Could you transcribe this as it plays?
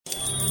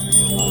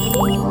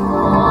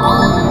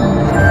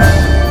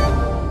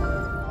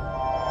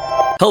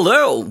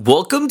Hello,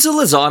 welcome to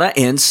Lazada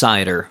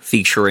Insider,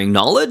 featuring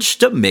knowledge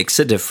that makes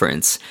a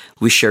difference.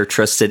 We share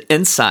trusted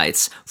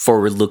insights,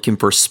 forward-looking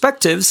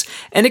perspectives,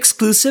 and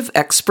exclusive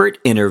expert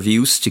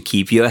interviews to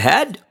keep you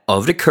ahead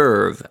of the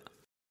curve.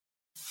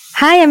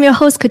 Hi, I'm your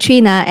host,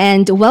 Katrina,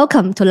 and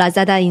welcome to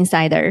Lazada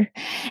Insider.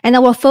 And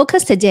our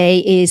focus today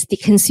is the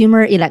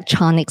consumer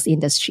electronics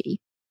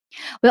industry.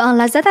 Well, on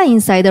Lazada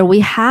Insider, we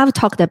have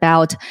talked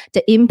about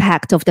the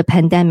impact of the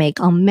pandemic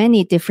on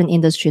many different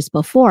industries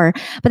before,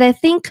 but I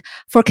think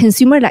for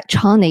consumer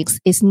electronics,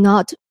 it's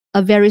not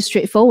a very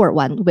straightforward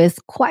one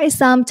with quite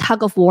some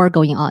tug of war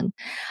going on.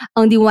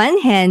 On the one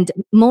hand,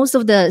 most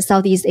of the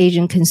Southeast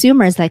Asian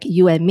consumers like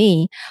you and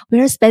me,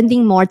 we're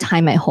spending more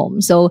time at home.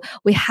 So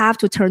we have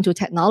to turn to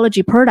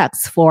technology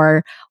products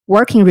for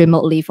working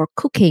remotely, for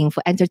cooking,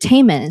 for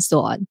entertainment, and so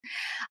on.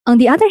 On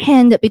the other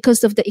hand,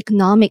 because of the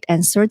economic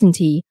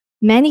uncertainty,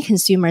 many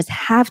consumers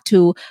have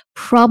to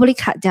probably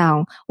cut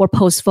down or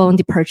postpone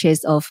the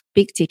purchase of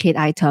big ticket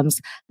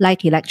items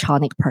like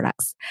electronic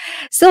products.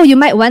 So you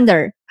might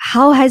wonder,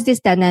 how has this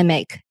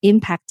dynamic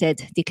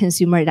impacted the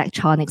consumer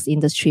electronics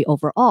industry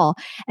overall?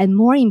 And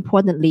more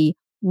importantly,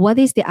 what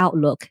is the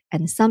outlook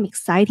and some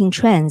exciting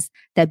trends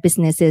that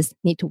businesses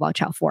need to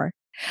watch out for?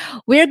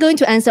 We're going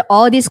to answer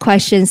all these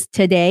questions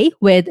today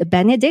with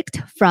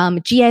Benedict from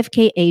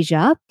GfK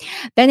Asia.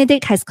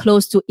 Benedict has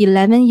close to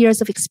 11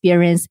 years of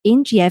experience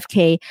in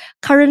GfK,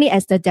 currently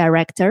as the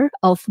Director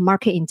of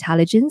Market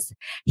Intelligence.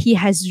 He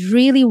has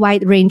really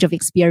wide range of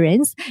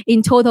experience,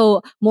 in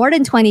total more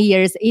than 20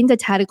 years in the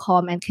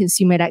telecom and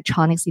consumer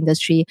electronics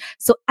industry.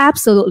 So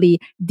absolutely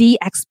the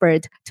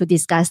expert to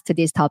discuss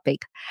today's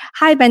topic.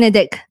 Hi,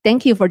 Benedict.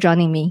 Thank you for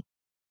joining me.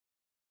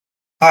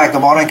 Hi,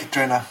 good morning,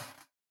 Katrina.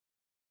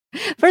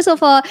 First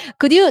of all,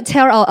 could you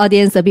tell our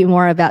audience a bit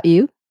more about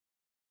you?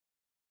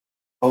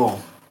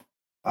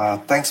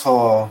 Thanks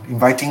for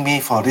inviting me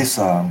for this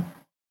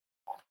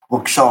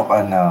workshop.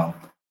 And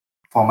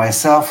for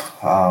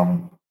myself,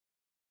 I'm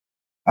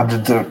the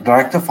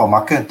Director for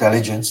Market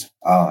Intelligence,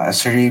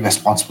 actually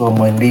responsible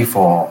mainly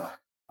for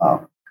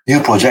new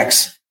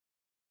projects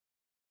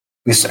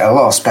with a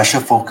lot of special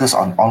focus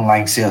on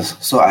online sales.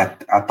 So I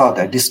thought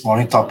that this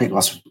morning topic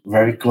was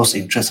very close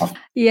interest of.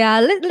 Yeah,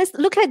 let's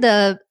look at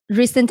the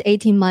recent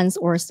 18 months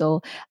or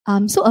so.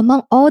 So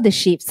among all the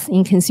shifts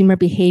in consumer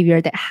behavior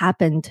that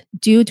happened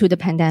due to the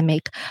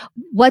pandemic,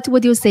 what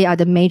would you say are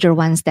the major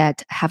ones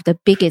that have the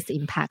biggest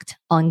impact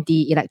on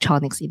the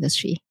electronics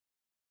industry?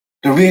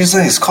 The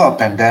reason it's called a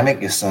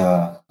pandemic is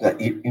the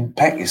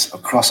impact is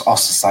across all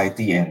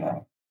society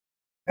and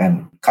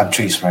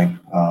countries, right?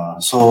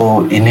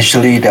 So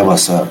initially there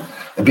was a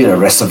bit of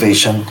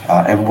reservation.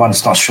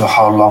 Everyone's not sure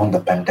how long the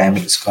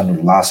pandemic is going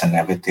to last and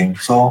everything.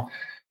 So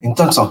in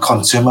terms of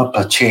consumer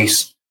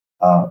purchase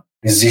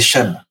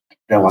decision,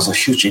 there was a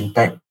huge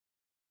impact.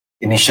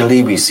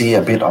 Initially, we see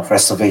a bit of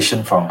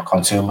reservation from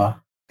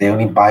consumer. They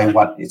only buy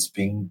what is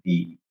being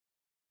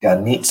their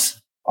needs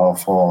or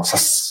for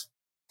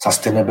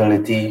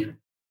sustainability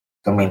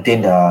to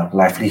maintain their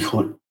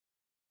livelihood.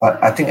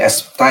 But I think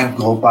as time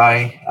goes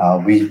by,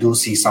 we do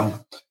see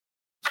some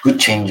good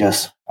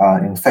changes.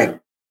 In fact,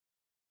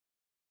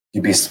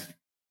 you'll be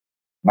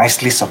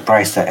nicely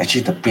surprised that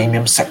actually the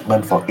premium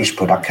segment for each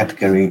product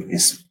category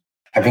is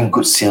having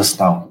good sales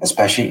now,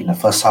 especially in the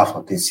first half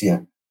of this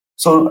year.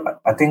 So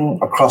I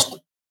think across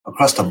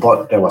the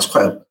board, there was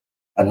quite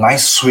a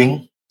nice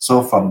swing.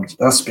 So from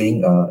us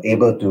being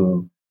able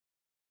to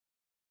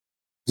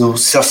do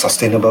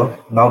self-sustainable,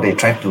 now they're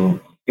trying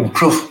to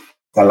improve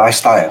their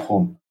lifestyle at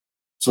home.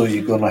 So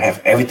you're going to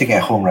have everything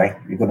at home, right?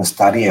 You're going to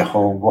study at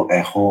home, work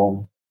at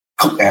home,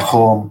 cook at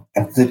home,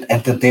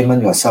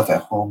 entertainment yourself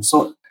at home.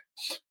 So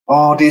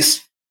all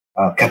these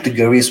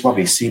categories, what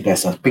we see,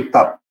 there's a picked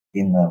up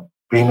in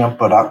premium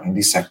product in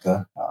this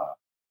sector.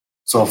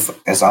 So for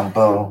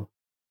example,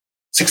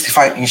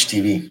 65-inch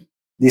TV.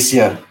 This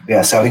year, they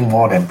are selling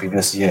more than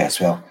previous year as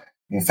well.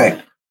 In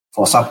fact,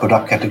 for some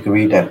product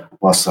category that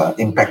was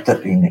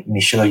impacted in the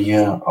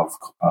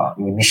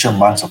initial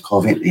months of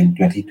COVID in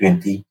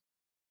 2020,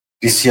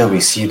 this year we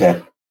see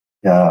that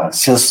the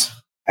sales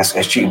has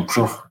actually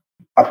improved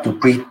up to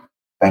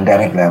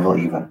pre-pandemic level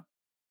even.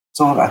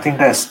 So I think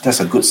that's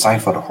a good sign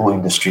for the whole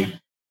industry.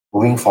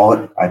 Moving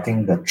forward, I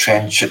think the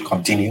trend should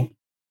continue.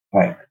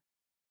 Right.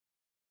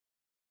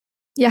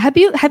 Yeah. Have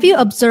you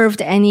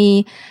observed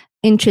any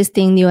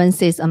interesting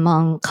nuances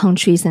among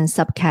countries and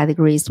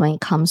subcategories when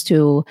it comes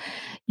to,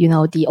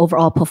 the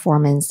overall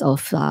performance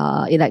of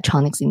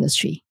electronics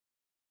industry?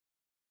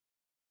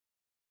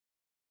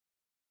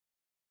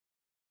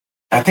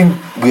 I think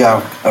we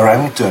are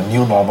arriving to a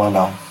new normal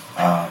now.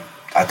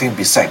 I think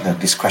besides the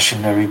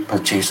discretionary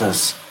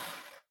purchases,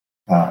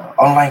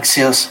 online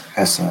sales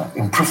has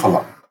improved a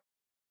lot.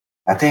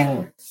 I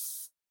think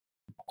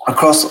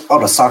across all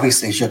the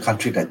Southeast Asia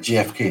country that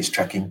GfK is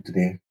tracking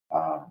today,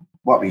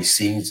 what we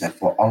see is that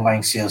for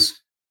online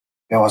sales,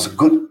 there was a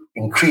good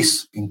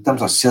increase in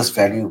terms of sales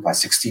value by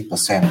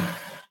 60%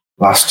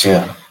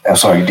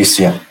 this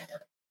year.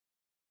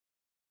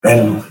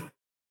 And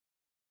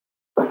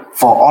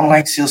for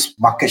online sales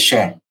market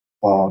share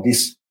for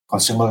these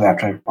consumer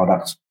electronic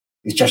products,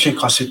 it actually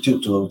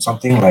constitute to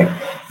something like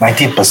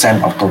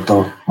 19% of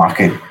total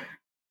market,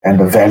 and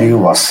the value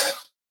was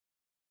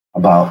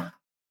about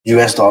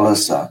US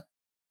dollars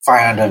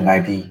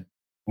 590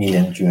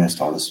 million US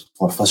dollars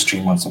for the first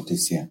 3 months of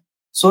this year.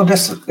 So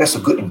that's a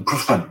good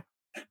improvement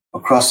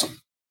across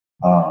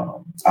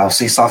I'll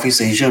say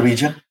Southeast Asia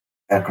region,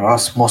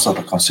 across most of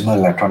the consumer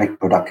electronic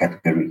product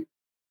category.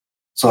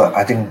 So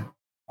I think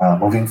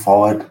moving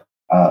forward,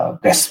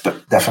 there's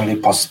definitely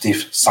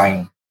positive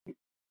sign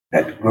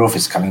that growth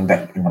is coming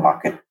back in the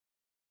market.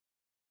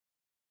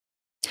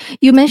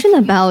 You mentioned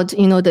about,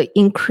 the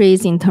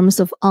increase in terms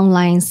of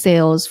online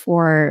sales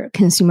for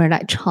consumer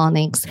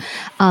electronics.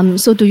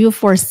 So do you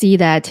foresee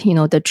that,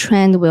 the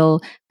trend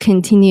will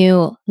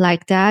continue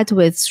like that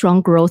with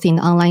strong growth in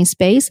online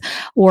space?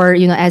 Or,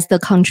 as the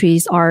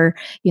countries are,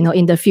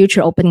 in the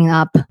future opening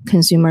up,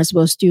 consumers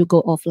will still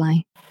go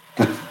offline?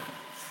 The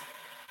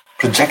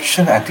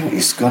projection, I think,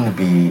 is going to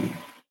be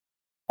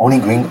only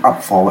going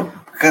up forward.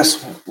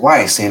 Because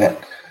why I say that?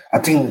 I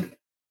think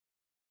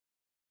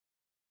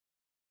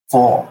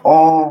for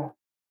all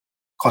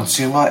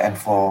consumer and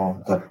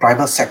for the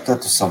private sector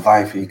to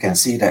survive, you can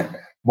see that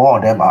more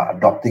of them are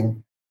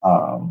adopting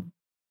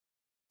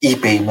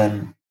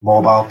e-payment,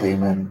 mobile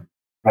payment,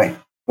 right?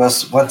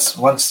 Because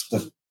once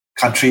the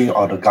country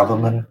or the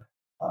government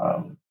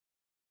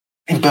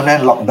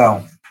implement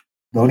lockdown,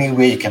 the only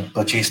way you can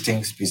purchase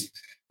things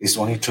is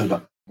only through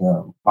the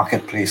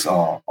marketplace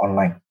or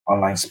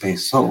online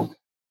space. So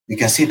you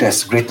can see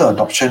there's greater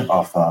adoption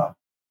of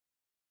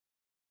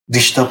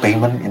digital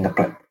payment in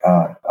the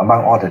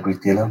among all the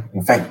retailers.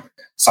 In fact,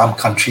 some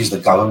countries, the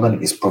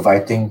government is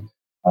providing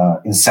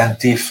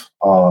incentive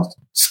or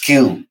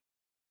skill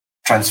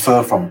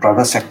transfer from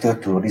private sector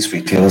to these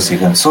retailers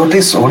even. So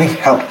this only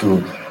help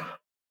to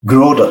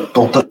grow the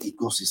total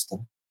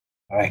ecosystem,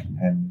 right?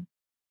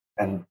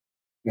 And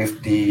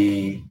with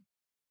the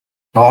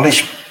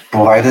knowledge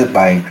provided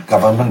by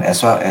government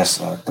as well as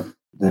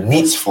the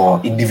needs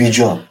for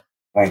individual,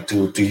 right,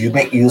 to you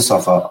make use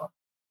of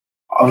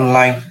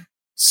online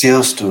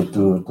sales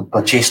to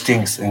purchase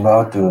things in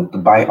order to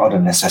buy all the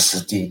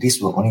necessity.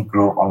 This will only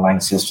grow online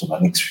sales for the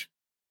next,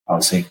 I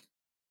would say,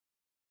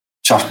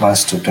 12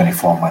 months to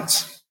 24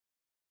 months.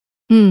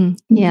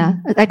 Yeah,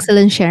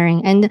 excellent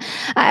sharing. And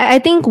I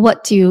think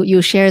what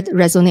you shared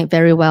resonate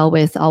very well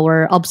with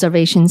our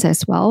observations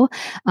as well.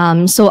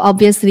 So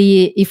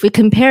obviously, if we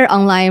compare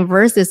online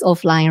versus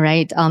offline,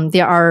 right,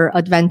 there are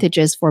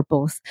advantages for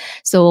both.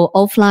 So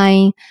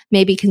offline,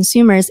 maybe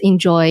consumers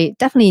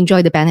definitely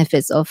enjoy the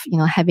benefits of,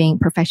 having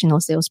professional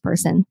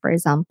salesperson. For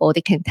example,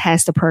 they can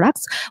test the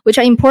products, which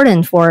are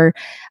important for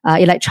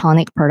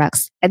electronic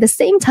products. At the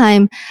same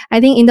time,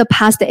 I think in the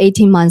past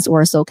 18 months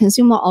or so,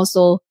 consumer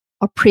also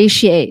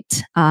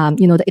appreciate,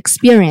 the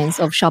experience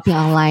of shopping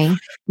online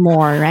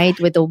more, right?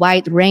 With the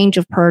wide range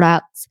of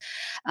products,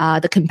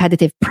 the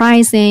competitive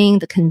pricing,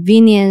 the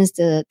convenience,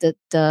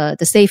 the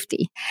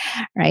safety,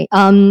 right?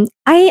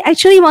 I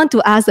actually want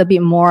to ask a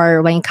bit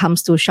more when it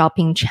comes to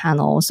shopping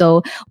channel.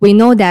 So we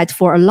know that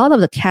for a lot of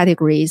the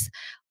categories,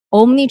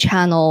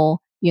 omni-channel,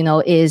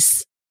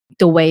 is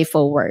the way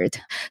forward.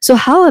 So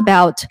how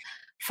about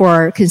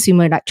for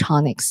consumer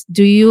electronics?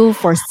 Do you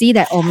foresee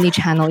that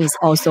omni-channel is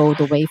also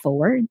the way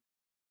forward?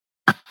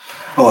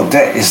 Oh,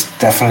 that is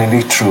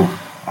definitely true.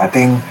 I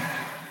think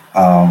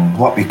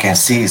what we can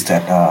see is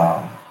that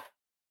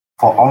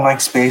for online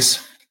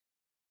space,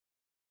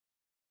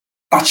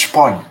 touch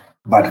point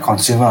by the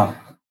consumer,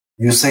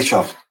 usage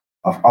of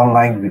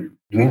online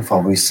doing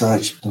for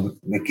research,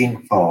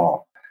 making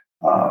for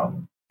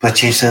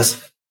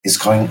purchases has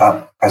gone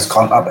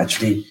up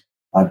actually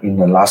in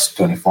the last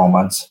 24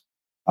 months,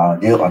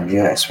 year on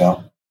year as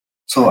well.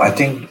 So I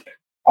think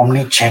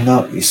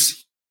omni-channel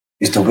is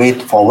the way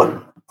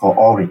forward for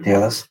all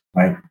retailers,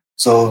 right?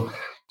 So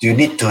you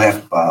need to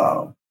have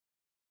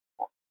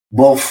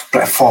both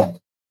platform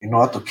in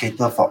order to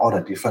cater for all the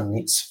different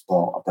needs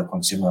for the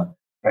consumer.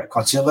 Right?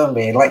 Consumer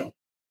may like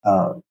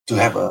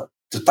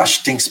to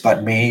touch things,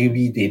 but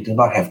maybe they do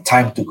not have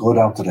time to go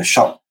down to the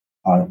shop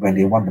when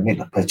they want to make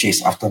the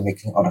purchase after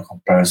making all the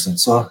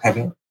comparisons. So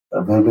having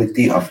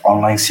availability of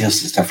online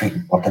sales is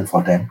definitely important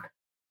for them.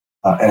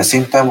 At the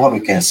same time, what we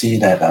can see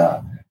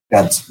that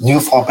there's new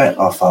format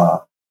of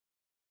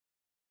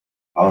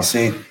I would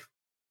say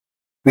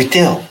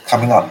retail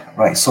coming up,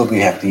 right? So we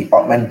have the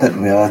augmented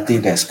reality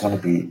that's going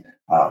to be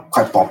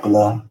quite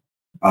popular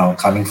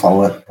coming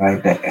forward,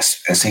 right? That at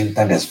the same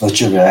time, there's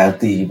virtual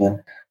reality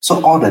even.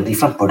 So all the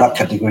different product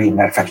category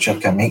manufacturer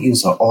can make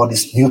use of all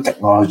this new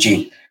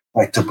technology,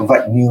 right, to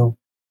provide new,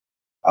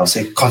 I would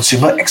say,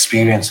 consumer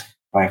experience,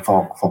 right,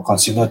 for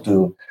consumer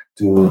to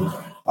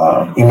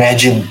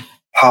imagine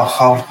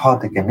how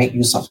they can make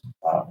use of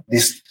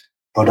this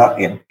product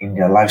in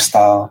their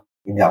lifestyle,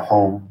 in their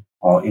home,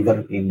 or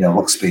even in their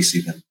workspace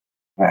even.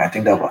 Right? I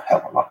think that will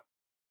help a lot.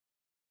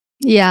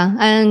 Yeah,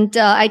 and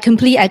I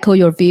completely echo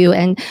your view.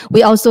 And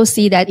we also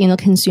see that,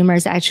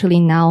 consumers actually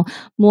now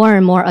more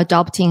and more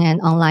adopting an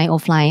online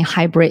offline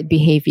hybrid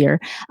behavior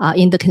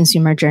in the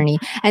consumer journey.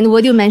 And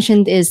what you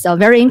mentioned is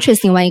very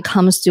interesting when it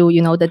comes to,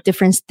 the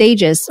different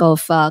stages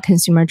of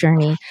consumer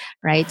journey,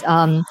 right?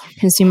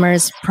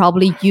 Consumers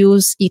probably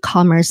use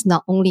e-commerce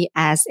not only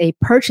as a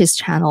purchase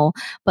channel,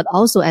 but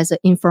also as an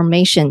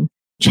information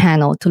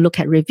channel to look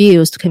at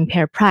reviews, to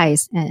compare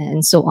price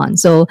and so on.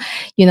 So,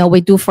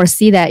 we do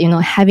foresee that,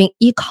 having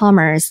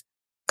e-commerce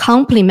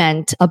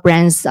complement a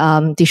brand's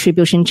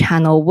distribution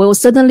channel will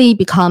certainly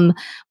become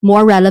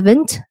more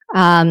relevant,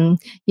 and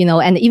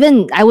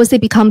even I would say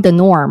become the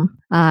norm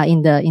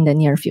in the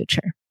near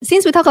future.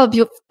 Since we talk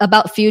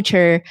about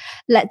future,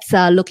 let's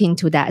look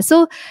into that.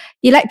 So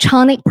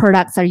electronic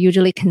products are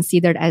usually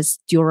considered as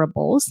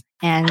durables,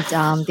 and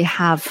they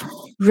have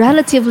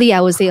relatively,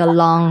 I would say, a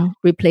long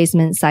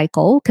replacement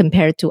cycle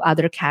compared to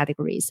other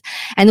categories.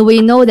 And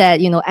we know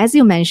that, as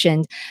you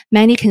mentioned,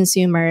 many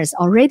consumers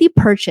already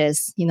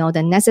purchase,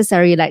 the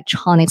necessary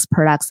electronics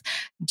products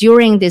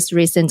during this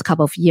recent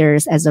couple of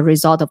years as a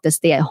result of the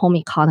stay-at-home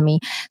economy.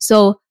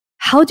 So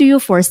how do you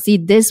foresee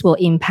this will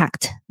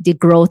impact the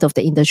growth of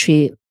the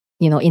industry,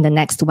 in the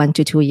next 1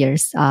 to 2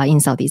 years in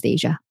Southeast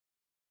Asia?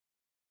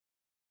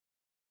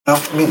 Well,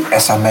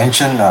 as I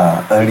mentioned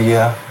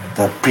earlier,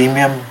 the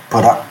premium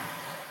product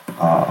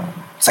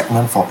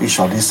segment for each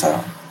of these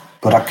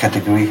product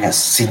category has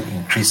seen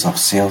increase of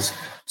sales.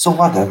 So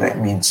what does that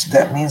mean?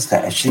 That means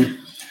that actually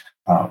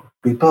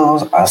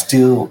people are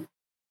still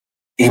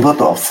able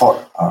to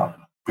afford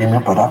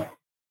premium product.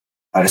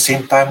 At the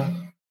same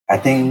time, I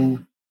think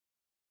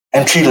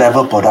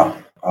entry-level product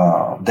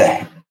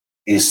that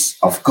is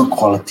of good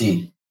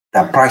quality,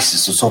 the price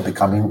is also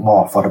becoming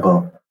more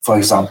affordable. For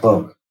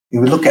example, if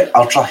you look at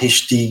Ultra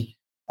HD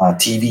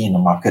TV in the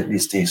market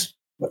these days,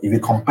 if you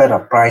compare the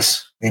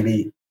price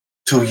maybe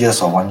 2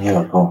 years or 1 year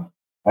ago,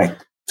 right,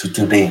 to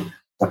today,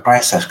 the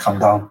price has come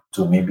down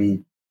to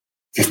maybe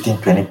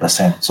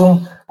 15-20%.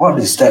 So what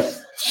is that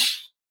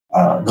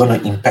going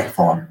to impact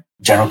for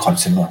general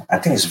consumer? I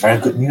think it's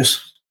very good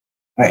news,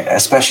 right?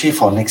 Especially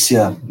for next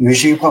year.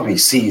 Usually what we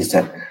see is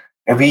that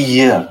every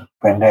year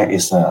when there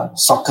is a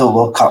soccer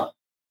World Cup,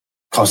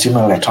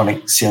 consumer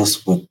electronic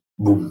sales would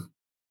boom,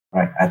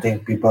 right? I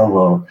think people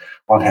will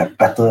want to have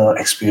better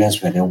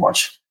experience when they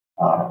watch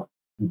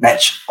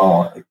match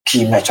or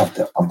key match of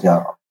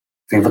their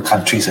favorite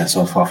countries and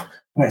so forth.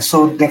 Right.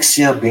 So next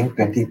year being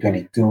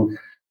 2022,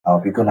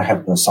 we're going to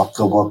have the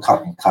soccer World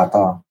Cup in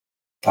Qatar.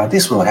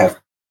 This will have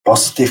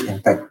positive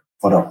impact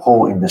for the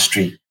whole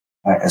industry,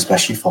 right?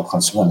 Especially for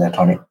consumer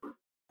electronic.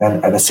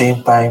 And at the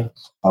same time,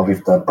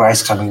 with the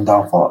price coming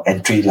down for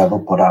entry-level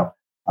product,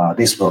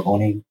 this will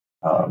only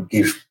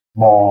give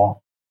more,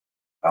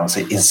 I would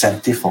say,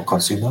 incentive for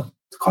consumer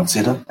to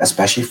consider,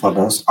 especially for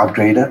those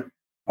upgraded.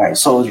 Right.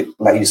 So,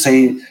 like you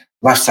say,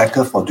 life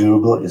cycle for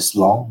durable is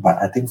long, but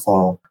I think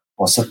for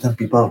certain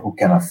people who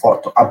can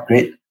afford to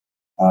upgrade,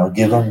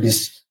 given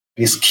this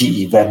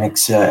key event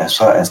next year, as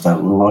well as the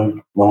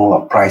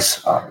lower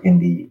price in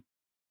the,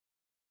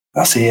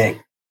 let's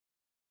say,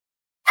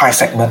 high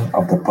segment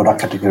of the product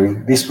category,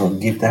 this will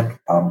give them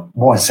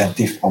more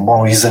incentive or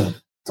more reason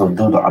to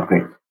do the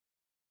upgrade.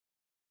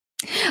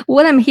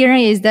 What I'm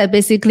hearing is that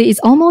basically it's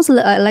almost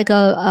like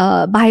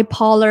a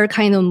bipolar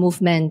kind of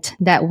movement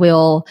that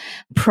will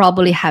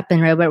probably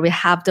happen, right? Where we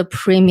have the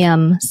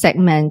premium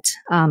segment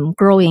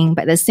growing,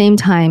 but at the same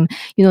time,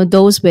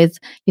 those with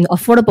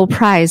affordable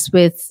price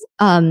with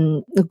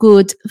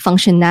good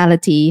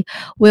functionality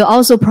will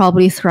also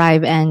probably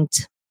thrive and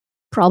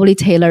probably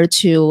tailor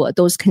to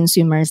those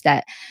consumers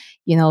that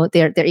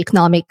their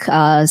economic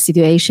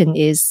situation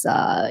is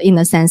in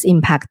a sense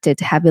impacted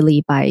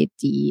heavily by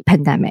the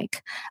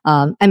pandemic.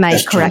 Am I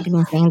That's correct true.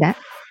 in saying that?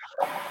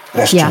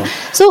 That's Yeah.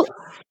 true.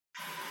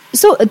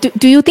 So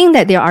do you think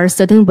that there are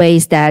certain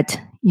ways that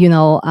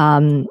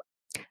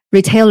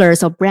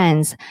retailers or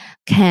brands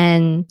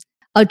can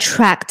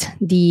attract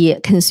the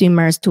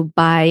consumers to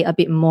buy a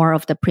bit more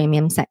of the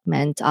premium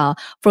segment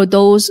for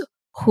those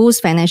whose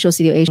financial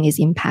situation is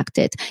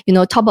impacted?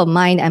 Top of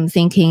mind, I'm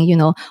thinking,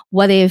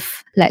 what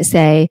if, let's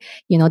say,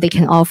 they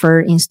can offer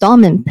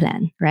installment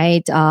plan,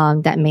 right?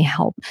 That may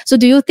help. So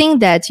do you think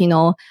that,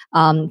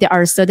 there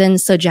are certain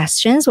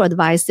suggestions or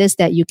advices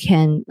that you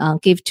can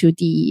give to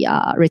the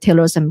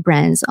retailers and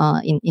brands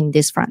in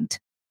this front?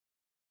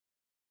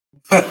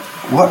 But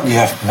what you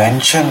have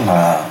mentioned,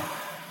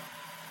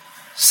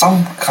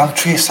 some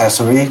countries has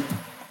already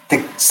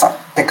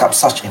take up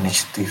such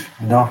initiative.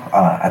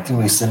 I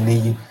think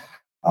recently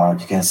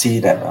you can see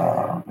that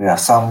there are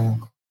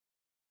some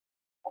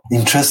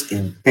interest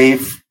in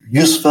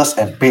use first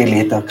and pay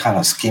later kind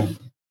of scheme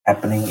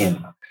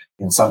happening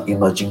in some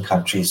emerging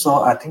countries.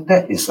 So I think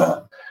that is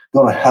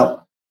going to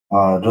help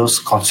those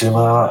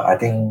consumer, I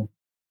think,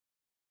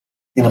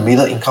 in the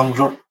middle income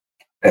group,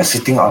 they're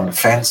sitting on the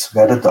fence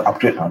whether to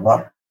upgrade or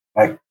not,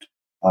 right?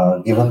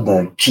 Given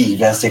the key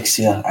events next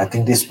year, I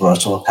think this will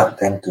also help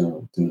them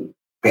to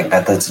make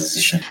better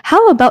decision.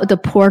 How about the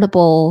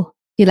portable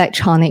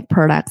electronic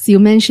products? You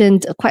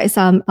mentioned quite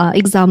some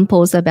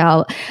examples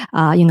about,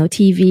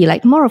 TV,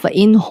 like more of an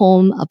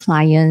in-home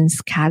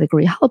appliance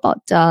category. How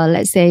about,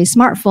 let's say,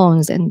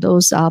 smartphones and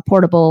those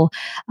portable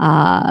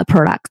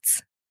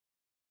products?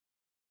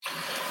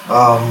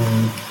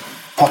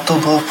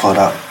 Portable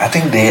product, I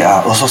think they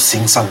are also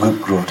seeing some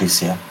good growth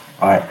this year.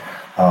 Right?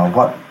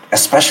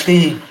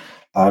 Especially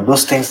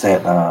those things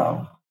that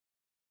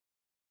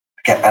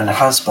can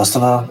enhance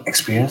personal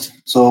experience.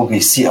 So we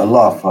see a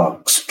lot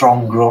of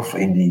strong growth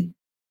in the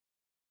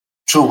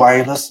true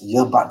wireless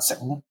earbud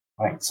segment.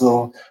 Right?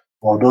 So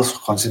for those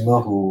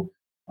consumers who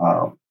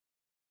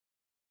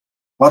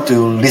want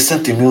to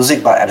listen to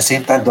music, but at the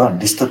same time don't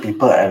disturb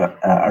people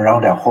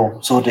around their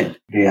home, so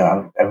they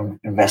are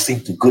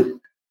investing to good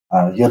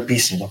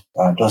earpiece,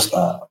 those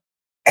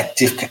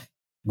active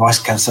noise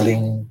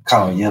cancelling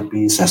kind of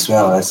earpiece, as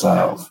well as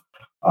at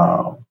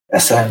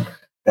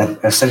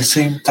the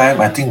same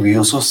time, I think we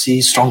also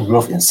see strong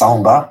growth in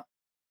soundbar,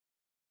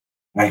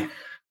 right?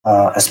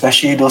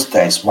 Especially those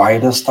that is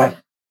wireless type,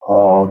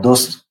 or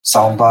those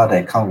soundbar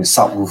that come with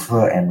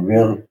subwoofer and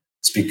real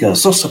speaker.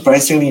 So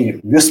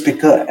surprisingly, real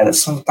speaker at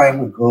some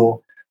time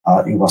ago,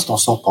 it was not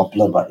so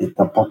popular, but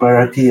the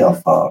popularity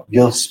of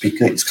real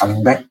speaker is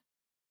coming back.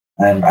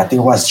 And I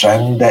think what's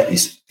driving that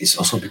is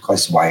also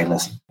because it's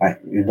wireless, right?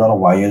 You don't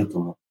wire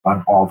to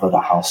run all over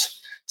the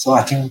house. So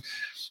I think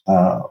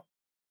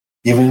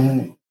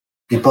even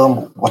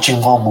people watching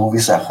more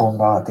movies at home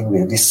now, I think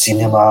with this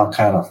cinema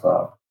kind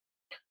of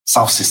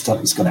sound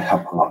system is going to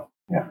help a lot.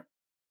 Yeah.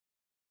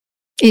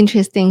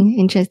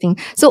 Interesting.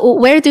 So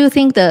where do you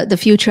think the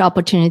future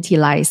opportunity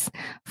lies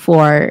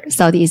for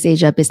Southeast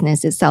Asia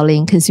businesses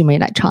selling consumer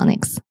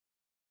electronics?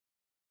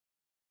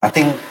 I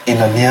think in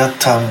the near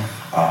term,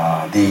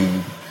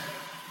 the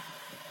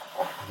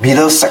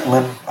middle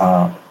segment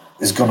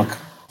is going to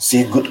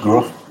see good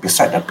growth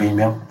beside the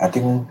premium. I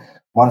think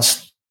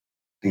once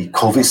the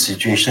COVID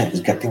situation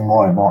is getting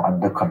more and more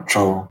under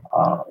control,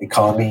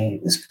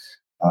 economy is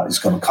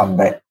going to come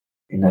back.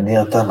 In the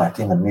near term, I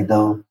think the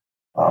middle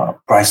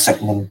price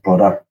segment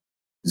product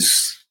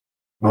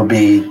will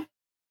be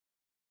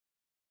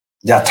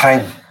their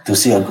time to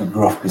see a good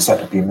growth beside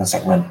the premium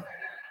segment.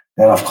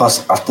 Then, of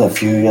course, after a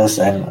few years,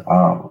 and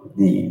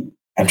the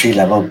entry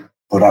level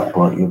product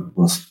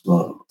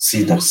will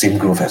see the same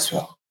growth as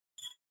well.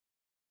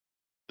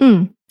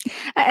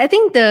 I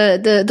think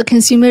the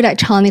consumer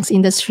electronics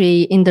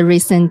industry in the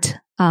recent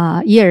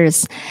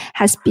years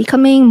has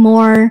becoming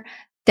more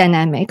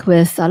dynamic,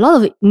 with a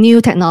lot of new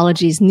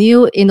technologies,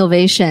 new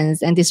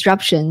innovations and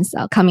disruptions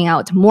coming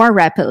out more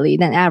rapidly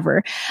than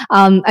ever.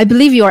 I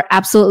believe you are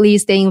absolutely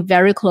staying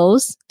very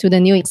close to the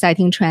new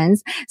exciting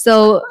trends.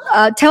 So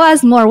tell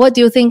us more. What do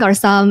you think are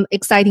some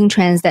exciting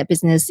trends that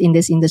business in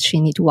this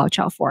industry need to watch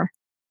out for?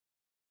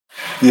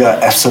 You are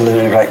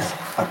absolutely right.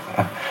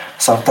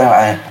 Sometimes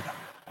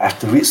I have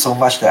to read so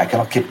much that I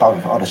cannot keep up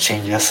with all the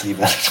changes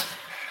even.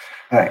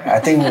 Right. I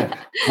think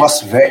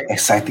what's very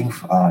exciting,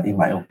 in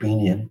my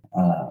opinion,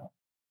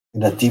 in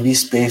the TV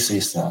space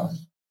is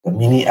the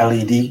mini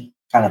LED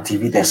kind of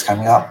TV that's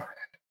coming up.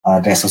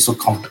 There's also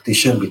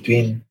competition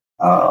between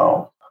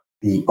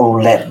the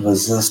OLED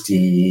versus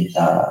the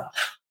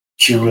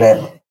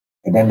QLED,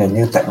 and then the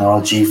new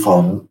technology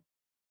for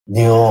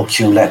new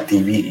QLED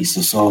TV is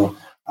also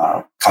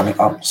coming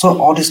up. So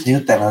all this new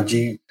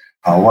technology,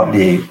 what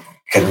they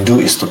can do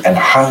is to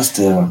enhance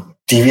the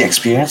TV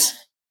experience,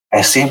 at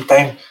the same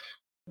time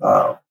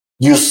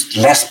use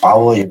less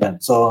power even.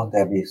 So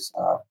there is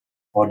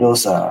for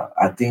those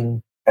I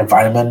think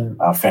environment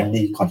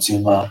friendly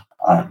consumer,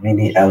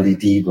 mini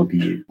LED will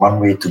be one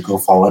way to go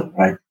forward,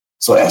 right?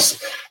 So as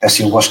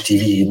you watch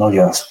TV,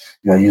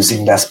 you're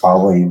using less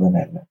power even,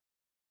 and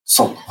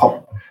so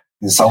hope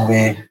in some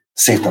way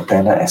save the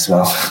planet as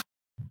well.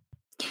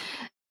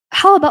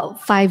 How about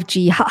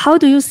 5G? How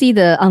do you see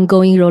the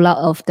ongoing rollout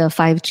of the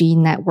 5G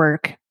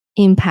network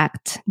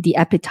impact the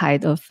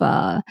appetite of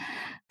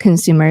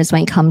consumers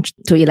when it comes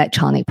to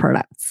electronic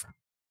products?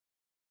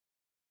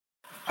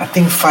 I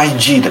think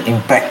 5G, the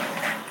impact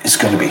is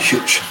going to be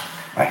huge,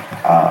 right?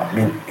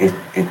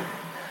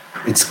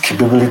 Its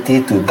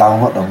capability to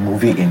download a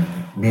movie in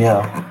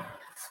mere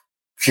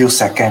few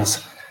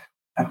seconds,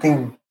 I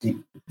think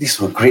this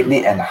will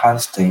greatly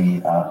enhance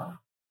the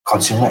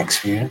consumer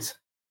experience.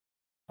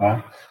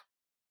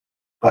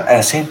 But at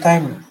the same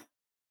time,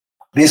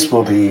 this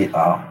will be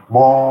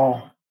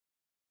more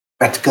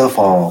practical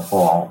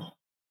for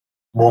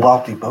mobile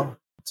people,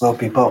 so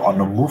people on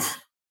the move.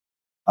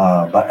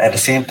 But at the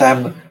same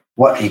time,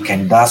 what it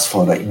can do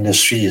for the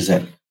industry is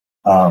that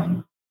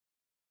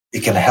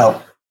it can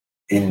help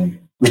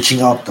in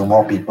reaching out to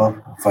more people.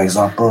 For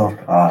example,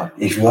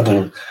 if you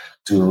want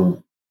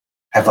to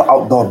have an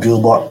outdoor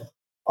billboard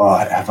or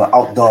have an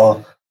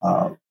outdoor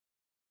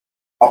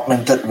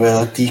augmented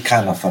reality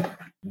kind of a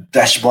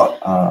dashboard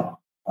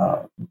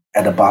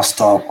at a bus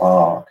stop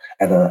or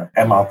at a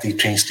MRT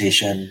train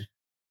station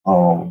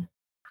or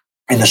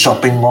in the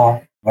shopping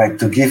mall, right?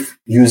 To give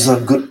user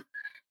good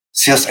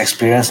sales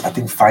experience, I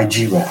think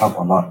 5G will help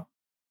a lot,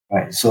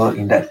 right? So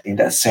in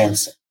that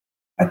sense,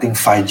 I think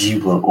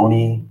 5G will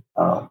only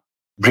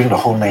bring the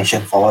whole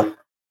nation forward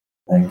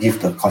and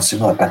give the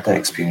consumer a better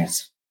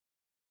experience.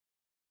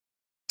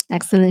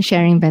 Excellent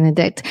sharing,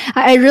 Benedict.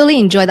 I really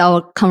enjoyed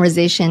our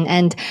conversation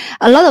and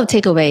a lot of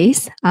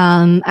takeaways.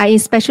 I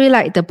especially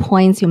like the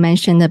points you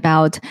mentioned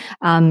about,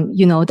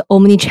 the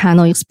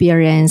omni-channel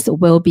experience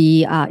will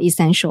be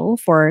essential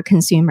for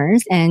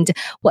consumers and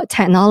what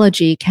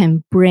technology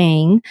can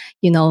bring,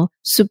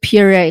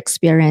 superior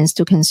experience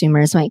to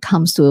consumers when it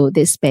comes to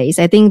this space.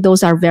 I think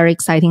those are very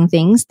exciting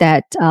things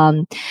that,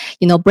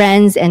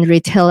 brands and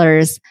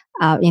retailers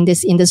in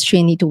this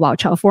industry need to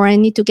watch out for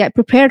and need to get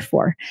prepared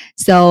for.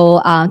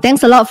 So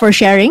thanks a lot for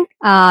sharing.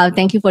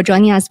 Thank you for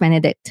joining us,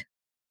 Benedict.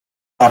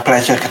 My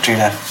pleasure,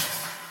 Katrina.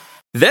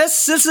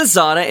 This is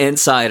Lazada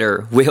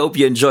Insider. We hope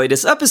you enjoyed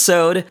this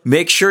episode.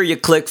 Make sure you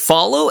click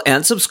follow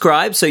and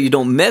subscribe so you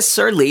don't miss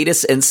our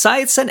latest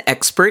insights and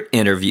expert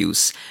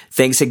interviews.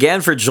 Thanks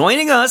again for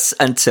joining us.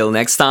 Until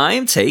next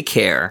time, take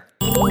care.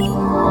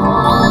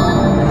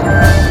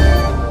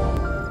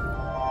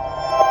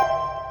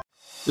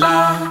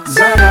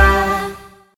 Lazada.